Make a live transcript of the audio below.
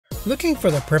Looking for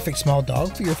the perfect small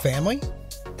dog for your family?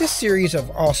 This series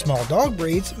of all small dog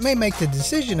breeds may make the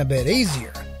decision a bit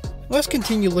easier. Let's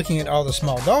continue looking at all the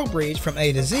small dog breeds from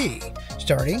A to Z,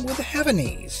 starting with the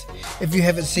Havanese. If you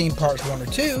haven't seen parts 1 or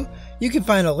 2, you can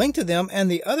find a link to them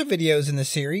and the other videos in the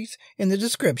series in the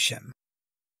description.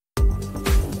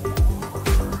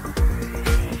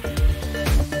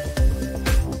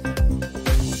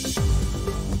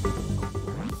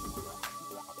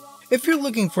 If you're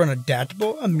looking for an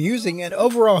adaptable, amusing, and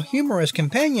overall humorous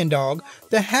companion dog,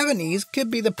 the Havanese could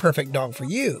be the perfect dog for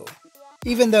you.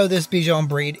 Even though this Bichon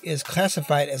breed is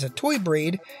classified as a toy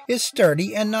breed, it's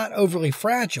sturdy and not overly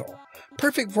fragile,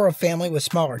 perfect for a family with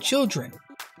smaller children.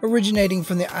 Originating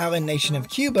from the island nation of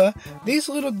Cuba, these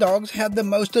little dogs have the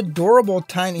most adorable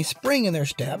tiny spring in their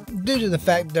step due to the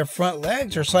fact their front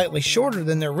legs are slightly shorter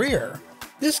than their rear.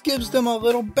 This gives them a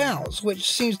little bounce,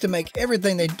 which seems to make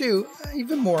everything they do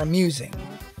even more amusing.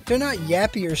 They're not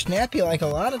yappy or snappy like a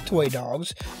lot of toy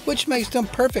dogs, which makes them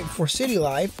perfect for city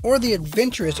life or the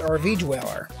adventurous RV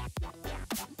dweller.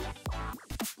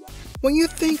 When you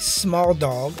think small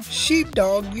dog,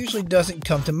 sheepdog usually doesn't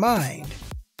come to mind.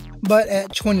 But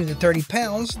at 20 to 30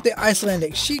 pounds, the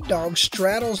Icelandic Sheepdog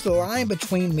straddles the line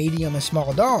between medium and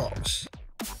small dogs.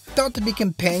 Thought to be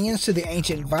companions to the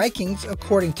ancient Vikings,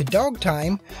 according to Dog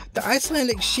Time, the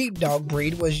Icelandic Sheepdog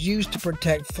breed was used to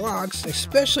protect flocks,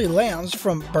 especially lambs,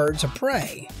 from birds of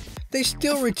prey. They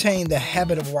still retain the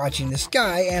habit of watching the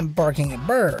sky and barking at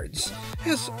birds,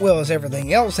 as well as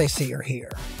everything else they see or hear.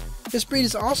 This breed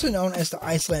is also known as the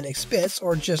Icelandic Spitz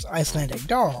or just Icelandic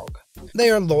dog. They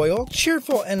are loyal,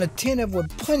 cheerful, and attentive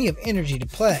with plenty of energy to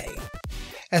play.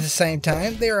 At the same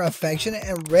time, they are affectionate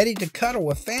and ready to cuddle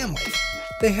with family.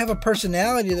 They have a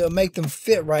personality that will make them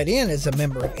fit right in as a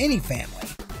member of any family.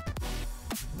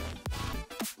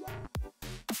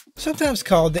 Sometimes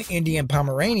called the Indian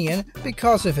Pomeranian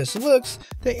because of its looks,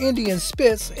 the Indian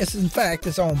Spitz is in fact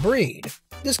its own breed.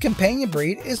 This companion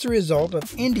breed is the result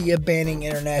of India banning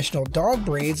international dog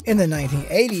breeds in the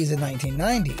 1980s and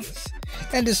 1990s.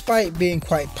 And despite being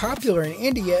quite popular in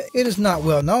India, it is not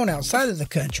well known outside of the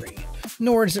country,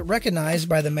 nor is it recognized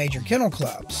by the major kennel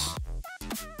clubs.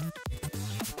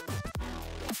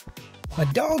 A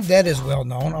dog that is well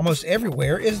known almost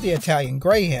everywhere is the Italian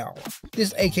Greyhound.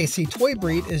 This AKC toy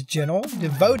breed is gentle,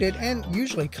 devoted, and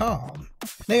usually calm.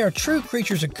 They are true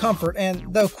creatures of comfort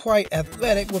and, though quite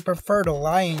athletic, would prefer to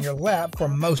lie in your lap for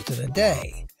most of the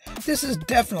day. This is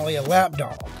definitely a lap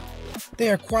dog. They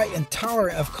are quite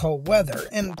intolerant of cold weather,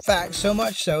 in fact so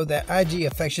much so that IG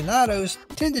aficionados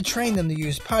tend to train them to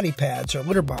use potty pads or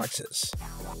litter boxes.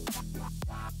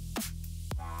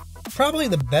 Probably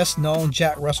the best known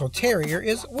Jack Russell Terrier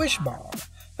is Wishbone,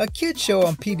 a kids show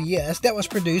on PBS that was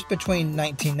produced between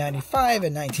 1995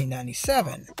 and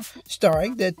 1997,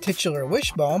 starring the titular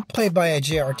Wishbone played by a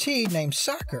JRT named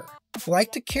Soccer.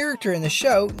 Like the character in the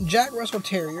show, Jack Russell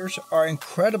Terriers are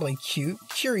incredibly cute,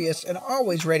 curious, and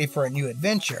always ready for a new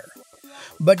adventure.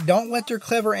 But don't let their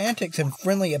clever antics and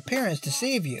friendly appearance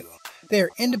deceive you. They are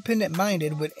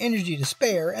independent-minded with energy to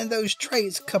spare, and those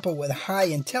traits, coupled with high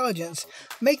intelligence,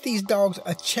 make these dogs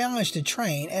a challenge to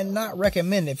train and not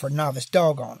recommended for novice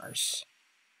dog owners.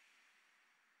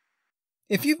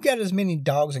 If you've got as many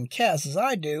dogs and cats as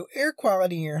I do, air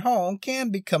quality in your home can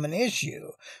become an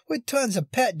issue, with tons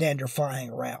of pet dander flying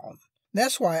around.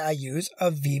 That's why I use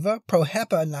a Viva Pro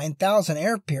HEPA 9000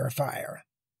 air purifier.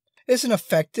 It's an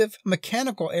effective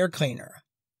mechanical air cleaner.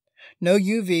 No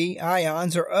UV,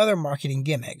 ions, or other marketing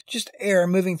gimmicks, just air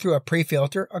moving through a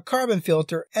pre-filter, a carbon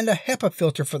filter, and a HEPA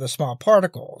filter for the small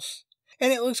particles.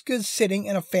 And it looks good sitting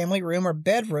in a family room or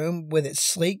bedroom with its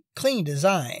sleek, clean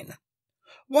design.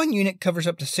 One unit covers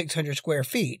up to 600 square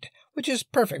feet, which is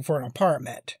perfect for an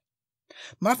apartment.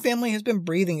 My family has been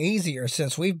breathing easier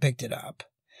since we've picked it up.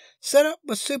 Setup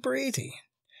was super easy.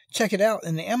 Check it out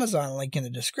in the Amazon link in the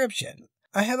description.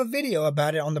 I have a video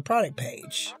about it on the product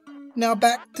page. Now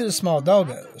back to the small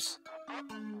doggos.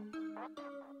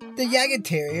 The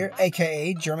JagdTerrier,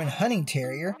 aka German Hunting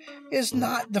Terrier, is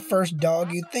not the first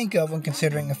dog you'd think of when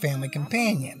considering a family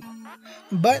companion.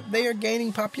 But they are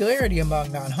gaining popularity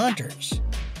among non-hunters.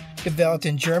 Developed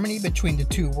in Germany between the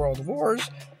two world wars,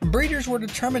 breeders were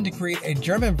determined to create a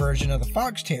German version of the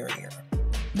Fox Terrier.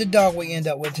 The dog we end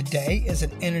up with today is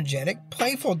an energetic,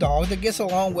 playful dog that gets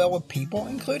along well with people,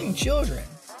 including children.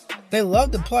 They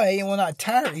love to play and will not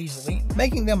tire easily,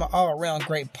 making them an all-around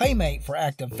great playmate for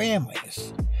active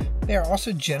families. They are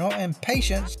also gentle and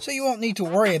patient, so you won't need to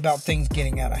worry about things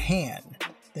getting out of hand.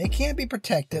 They can be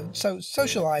protective, so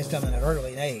socialize them at an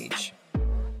early age.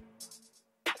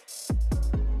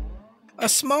 A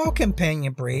small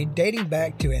companion breed dating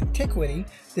back to antiquity,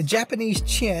 the Japanese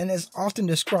Chin is often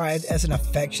described as an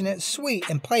affectionate, sweet,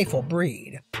 and playful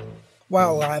breed.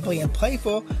 While lively and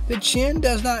playful, the Chin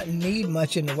does not need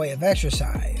much in the way of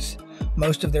exercise.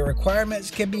 Most of their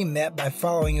requirements can be met by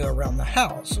following you around the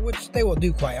house, which they will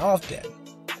do quite often.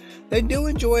 They do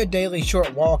enjoy a daily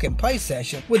short walk and play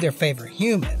session with their favorite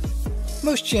human.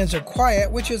 Most Chins are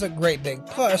quiet, which is a great big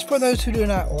plus for those who do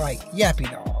not like yappy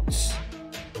dogs.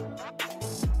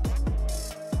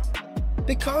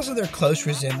 Because of their close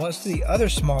resemblance to the other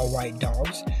small white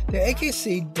dogs, the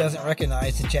AKC doesn't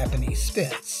recognize the Japanese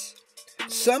Spitz.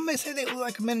 Some may say they look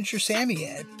like a miniature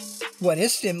Samoyed. What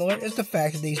is similar is the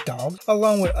fact that these dogs,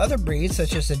 along with other breeds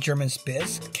such as the German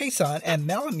Spitz, Quezon, and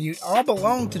Malamute, all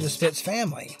belong to the Spitz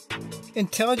family.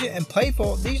 Intelligent and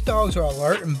playful, these dogs are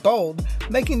alert and bold,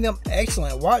 making them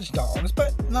excellent watchdogs,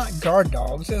 but not guard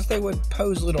dogs, as they would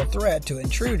pose little threat to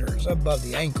intruders above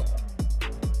the ankle.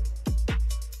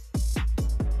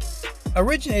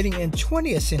 Originating in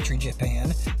 20th century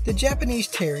Japan, the Japanese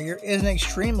Terrier is an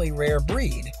extremely rare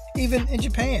breed, even in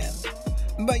Japan.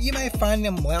 But you may find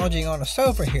them lounging on a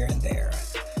sofa here and there.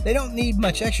 They don't need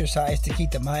much exercise to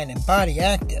keep the mind and body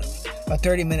active. A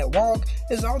 30-minute walk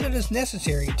is all that is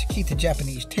necessary to keep the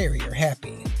Japanese Terrier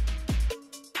happy.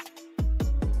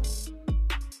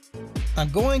 I'm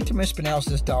going to mispronounce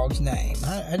this dog's name.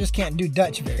 I just can't do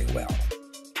Dutch very well.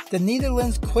 The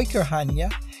Netherlands Kooikerhondje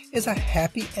is a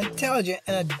happy, intelligent,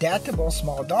 and adaptable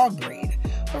small dog breed,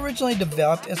 originally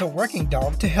developed as a working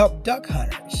dog to help duck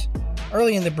hunters.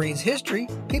 Early in the breed's history,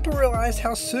 people realized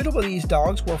how suitable these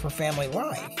dogs were for family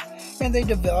life, and they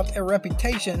developed a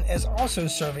reputation as also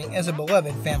serving as a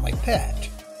beloved family pet.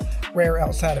 Rare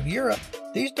outside of Europe,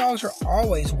 these dogs are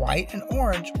always white and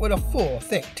orange with a full,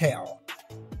 thick tail.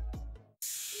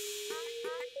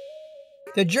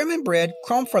 The German-bred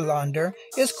Kromfohrlander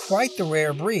is quite the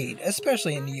rare breed,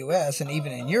 especially in the US and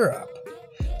even in Europe.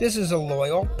 This is a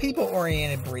loyal,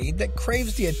 people-oriented breed that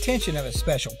craves the attention of its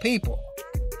special people.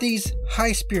 These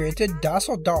high-spirited,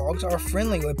 docile dogs are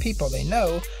friendly with people they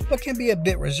know, but can be a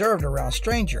bit reserved around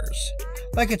strangers.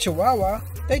 Like a Chihuahua,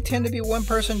 they tend to be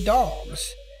one-person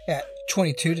dogs. At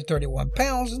 22 to 31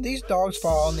 pounds, these dogs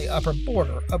fall on the upper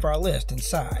border of our list in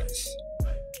size.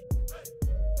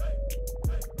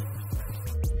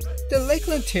 The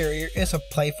Lakeland Terrier is a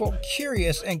playful,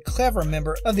 curious, and clever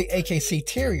member of the AKC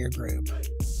Terrier group.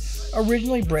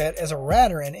 Originally bred as a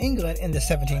ratter in England in the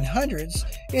 1700s,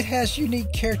 it has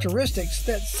unique characteristics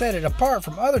that set it apart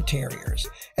from other terriers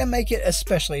and make it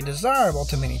especially desirable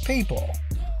to many people.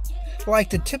 Like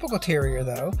the typical terrier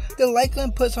though, the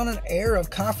Lakeland puts on an air of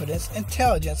confidence,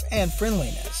 intelligence, and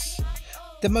friendliness.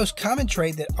 The most common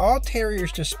trait that all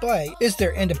terriers display is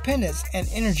their independence and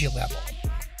energy level.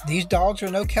 These dogs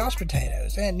are no couch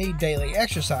potatoes and need daily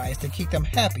exercise to keep them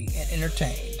happy and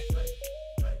entertained.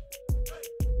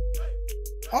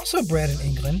 Also bred in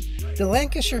England, the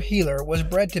Lancashire Heeler was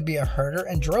bred to be a herder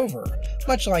and drover,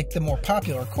 much like the more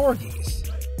popular corgis.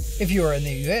 If you are in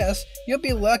the US, you'll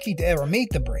be lucky to ever meet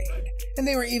the breed, and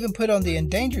they were even put on the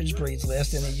endangered breeds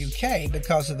list in the UK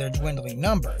because of their dwindling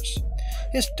numbers.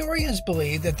 Historians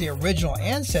believe that the original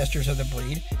ancestors of the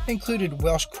breed included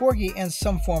Welsh Corgi and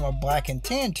some form of black and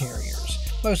tan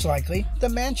terriers, most likely the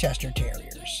Manchester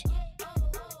Terriers.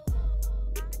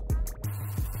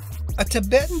 A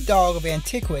Tibetan dog of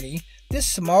antiquity, this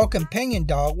small companion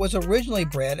dog was originally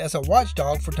bred as a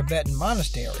watchdog for Tibetan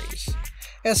monasteries.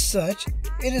 As such,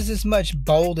 it is as much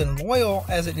bold and loyal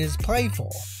as it is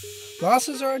playful.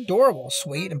 Lhasas are adorable,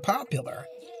 sweet, and popular.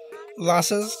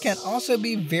 Lhasas can also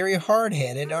be very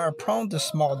hard-headed and are prone to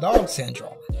small dog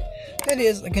syndrome. That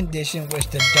is a condition which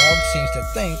the dog seems to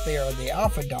think they are the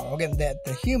alpha dog and that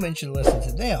the human should listen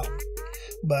to them.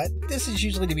 But this is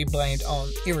usually to be blamed on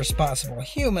irresponsible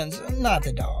humans, not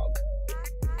the dog.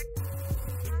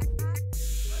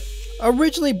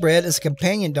 Originally bred as a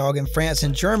companion dog in France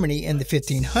and Germany in the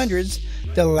 1500s,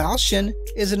 the Lowchen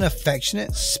is an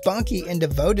affectionate, spunky, and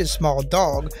devoted small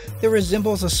dog that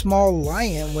resembles a small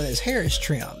lion when its hair is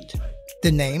trimmed.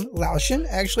 The name Lowchen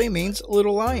actually means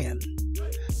little lion.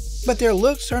 But their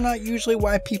looks are not usually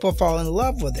why people fall in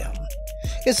love with them.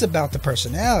 It's about the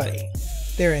personality.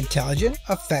 They're intelligent,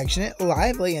 affectionate,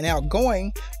 lively, and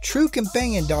outgoing, true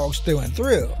companion dogs through and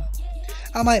through.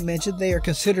 I might mention they are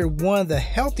considered one of the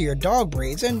healthier dog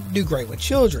breeds and do great with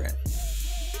children.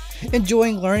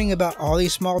 Enjoying learning about all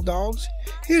these small dogs?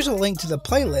 Here's a link to the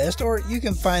playlist, or you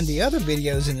can find the other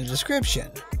videos in the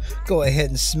description. Go ahead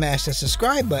and smash the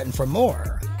subscribe button for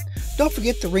more. Don't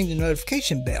forget to ring the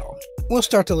notification bell. We'll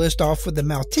start the list off with the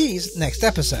Maltese next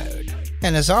episode.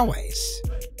 And as always,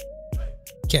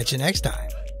 catch you next time.